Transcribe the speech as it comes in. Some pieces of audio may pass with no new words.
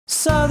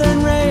Southern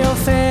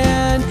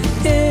Railfan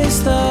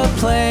is the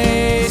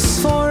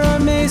place for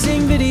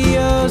amazing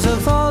videos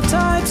of all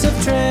types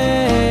of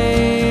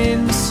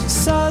trains.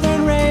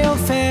 Southern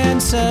Railfan,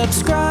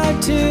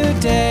 subscribe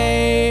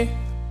today.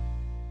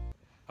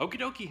 Okie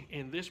dokie,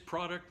 in this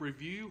product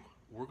review,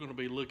 we're going to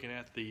be looking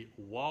at the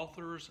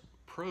Walthers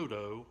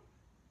Proto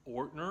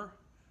Ortner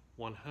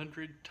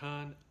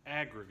 100-ton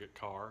aggregate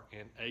car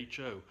and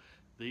HO.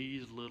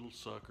 These little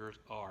suckers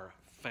are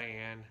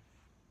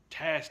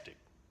fantastic.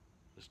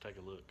 Let's take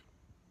a look.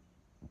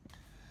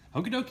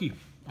 Okie dokie,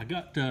 I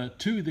got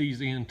two of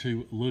these in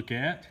to look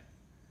at.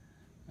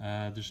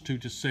 There's two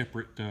just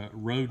separate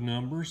road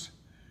numbers.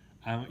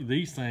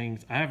 These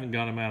things, I haven't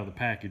got them out of the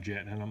package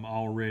yet, and I'm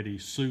already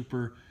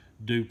super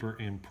duper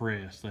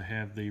impressed. They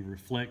have the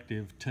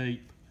reflective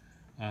tape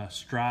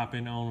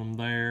striping on them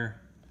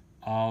there.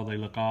 Oh, they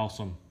look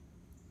awesome.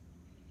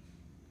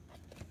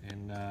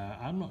 And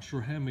I'm not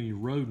sure how many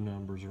road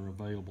numbers are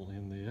available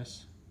in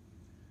this.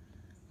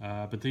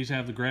 But these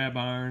have the grab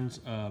irons,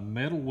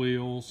 metal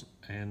wheels,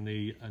 and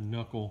the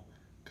knuckle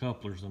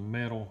couplers, the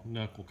metal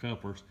knuckle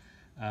couplers,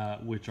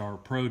 which are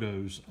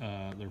Proto's,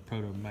 they're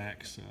Proto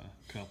Max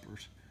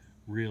couplers.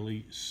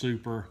 Really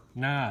super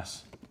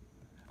nice.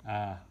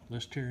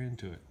 Let's tear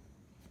into it.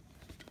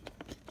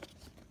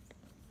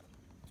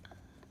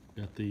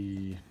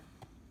 We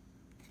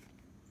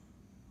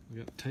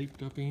got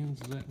taped up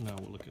ends, is that? No,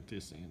 we'll look at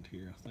this end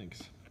here, I think.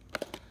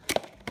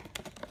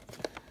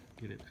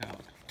 Get it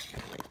out.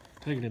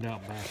 Taking it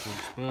out backwards,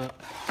 but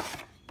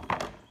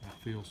I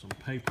feel some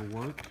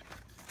paperwork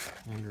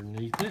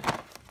underneath it.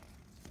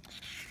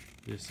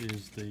 This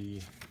is the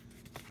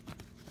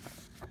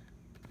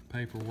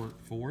paperwork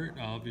for it.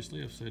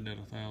 Obviously, I've said that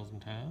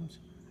 1,000 times.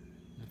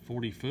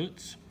 40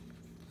 foots.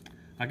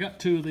 I got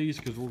two of these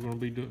because we're going to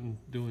be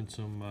doing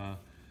some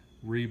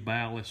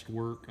reballast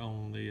work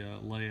on the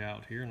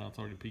layout here, and I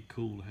thought it'd be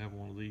cool to have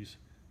one of these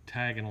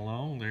tagging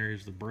along.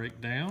 There's the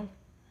breakdown.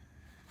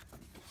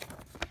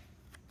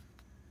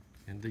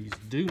 And these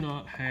do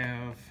not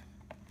have,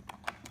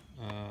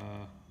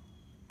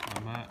 I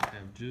might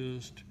have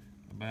just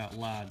about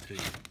lied to you.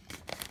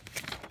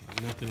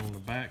 Nothing on the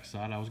back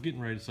side. I was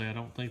getting ready to say I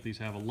don't think these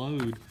have a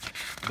load,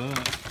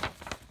 but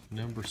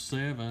number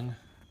 7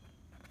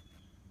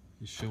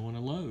 is showing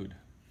a load.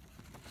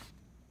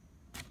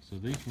 So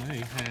these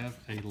may have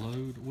a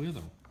load with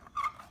them.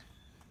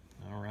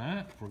 All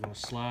right, we're going to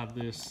slide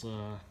this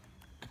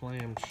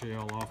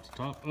clamshell off the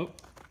top. Oh,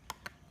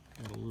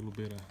 got a little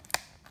bit of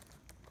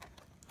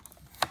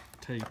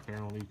tape there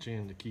on each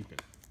end to keep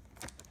it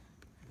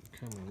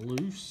from coming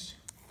loose.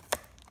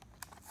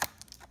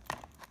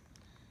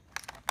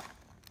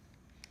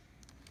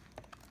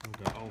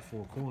 I've got all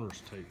 4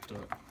 corners taped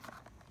up.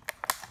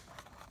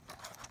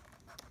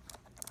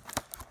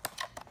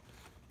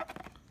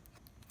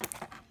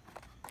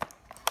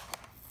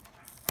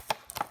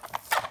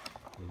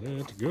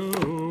 Let's go.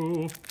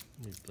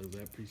 Let me throw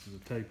that piece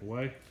of tape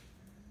away.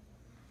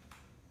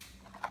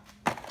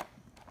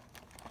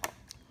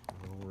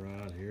 All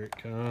right, here it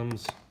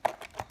comes.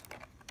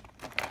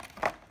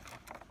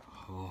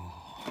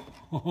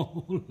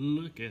 Oh,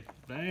 look at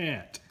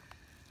that.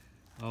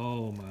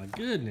 Oh my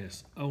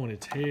goodness. Oh, and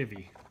it's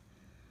heavy.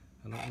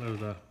 I don't know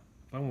if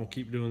I want to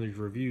keep doing these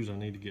reviews, I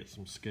need to get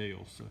some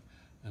scales. So,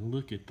 and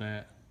look at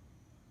that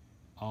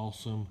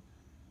awesome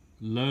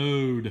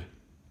load.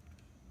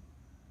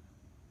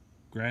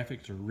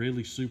 Graphics are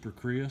really super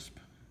crisp.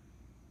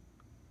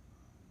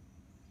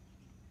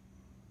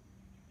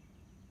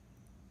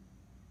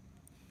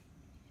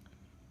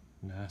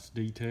 Nice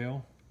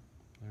detail.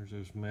 There's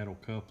those metal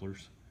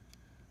couplers.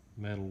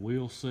 Metal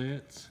wheel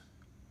sets.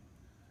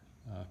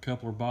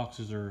 Coupler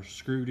boxes are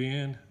screwed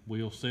in.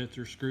 Wheel sets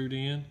are screwed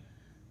in.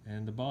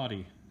 And the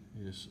body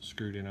is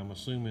screwed in. I'm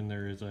assuming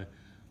there is a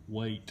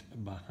weight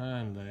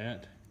behind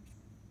that.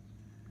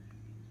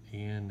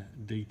 And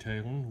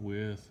detailing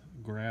with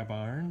grab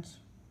irons.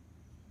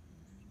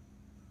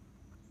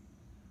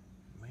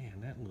 Man,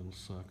 that little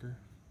sucker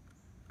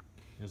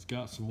has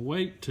got some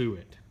weight to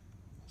it.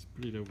 Let's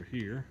put it over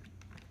here.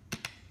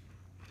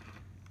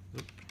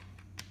 Oop.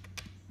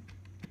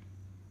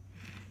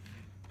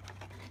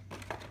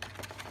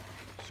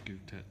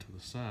 Scoot that to the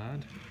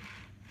side.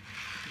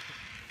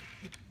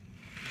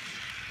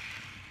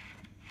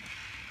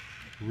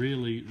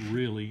 Really,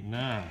 really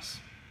nice.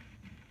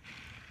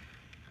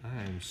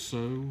 I am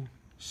so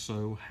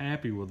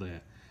happy with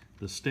that.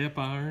 The step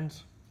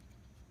irons,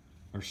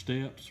 or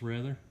steps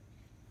rather,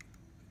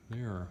 they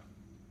are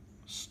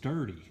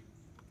sturdy.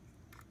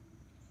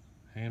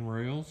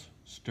 Handrails,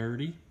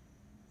 sturdy.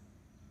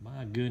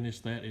 My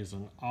goodness, that is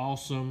an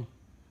awesome,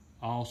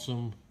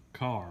 awesome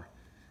car.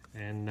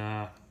 And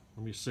let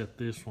me set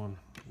this one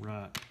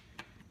right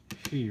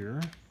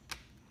here.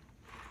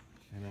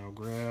 And I'll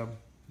grab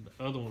the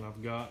other one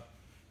I've got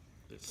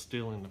that's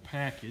still in the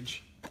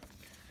package.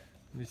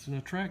 It's an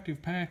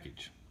attractive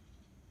package.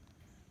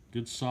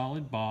 Good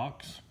solid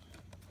box.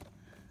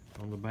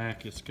 On the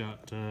back it's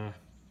got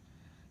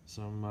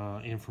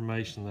some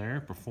information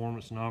there.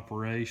 Performance and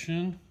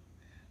operation.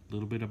 A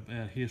little bit of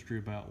history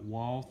about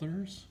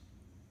Walthers.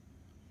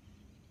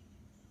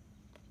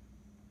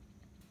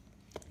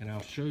 And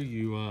I'll show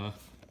you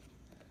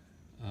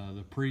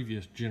the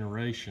previous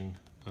generation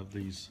of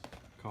these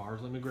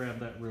cars. Let me grab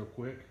that real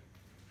quick.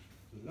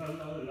 La la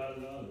la la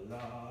la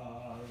la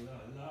la la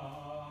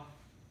la.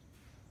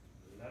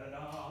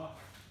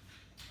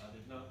 I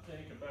did not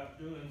think about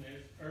doing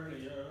this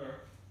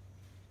earlier.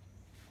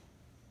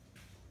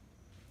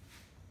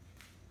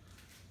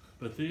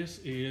 But this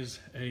is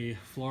a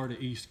Florida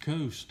East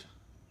Coast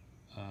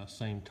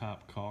same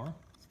type car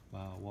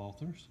by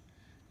Walthers.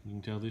 You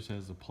can tell this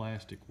has the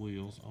plastic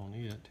wheels on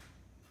it,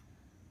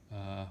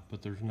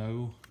 but there's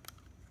no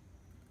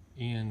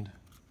end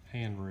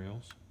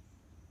handrails.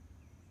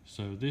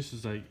 So this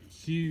is a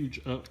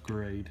huge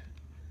upgrade,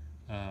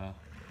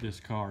 this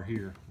car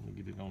here. Let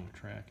me get it on the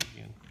track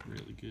again,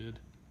 really good.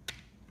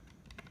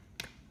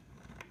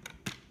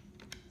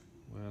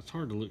 Well, it's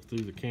hard to look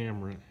through the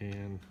camera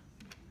and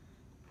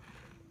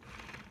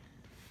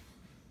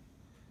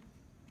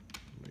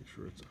make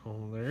sure it's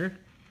on there.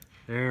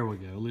 There we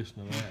go,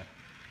 listen to that.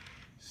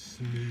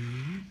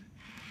 Smooth.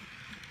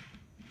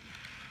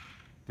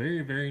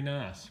 Very, very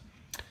nice.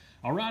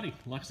 Alrighty,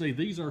 like I say,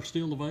 these are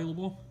still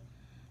available.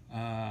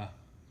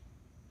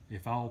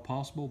 If all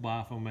possible,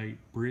 buy from a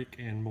brick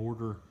and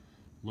mortar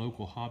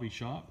local hobby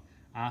shop.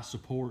 I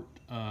support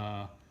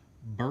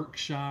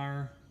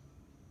Berkshire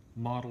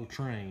Model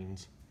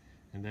Trains,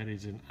 and that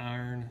is in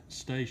Iron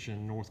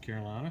Station, North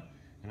Carolina.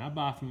 And I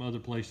buy from other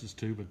places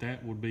too, but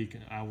that would be,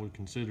 I would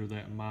consider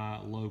that my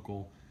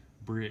local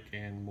brick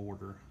and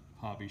mortar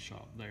hobby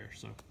shop there.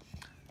 So,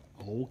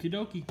 okie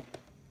dokie.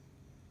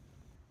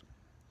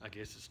 I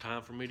guess it's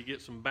time for me to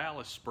get some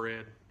ballast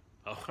spread.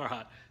 All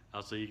right,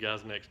 I'll see you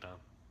guys next time.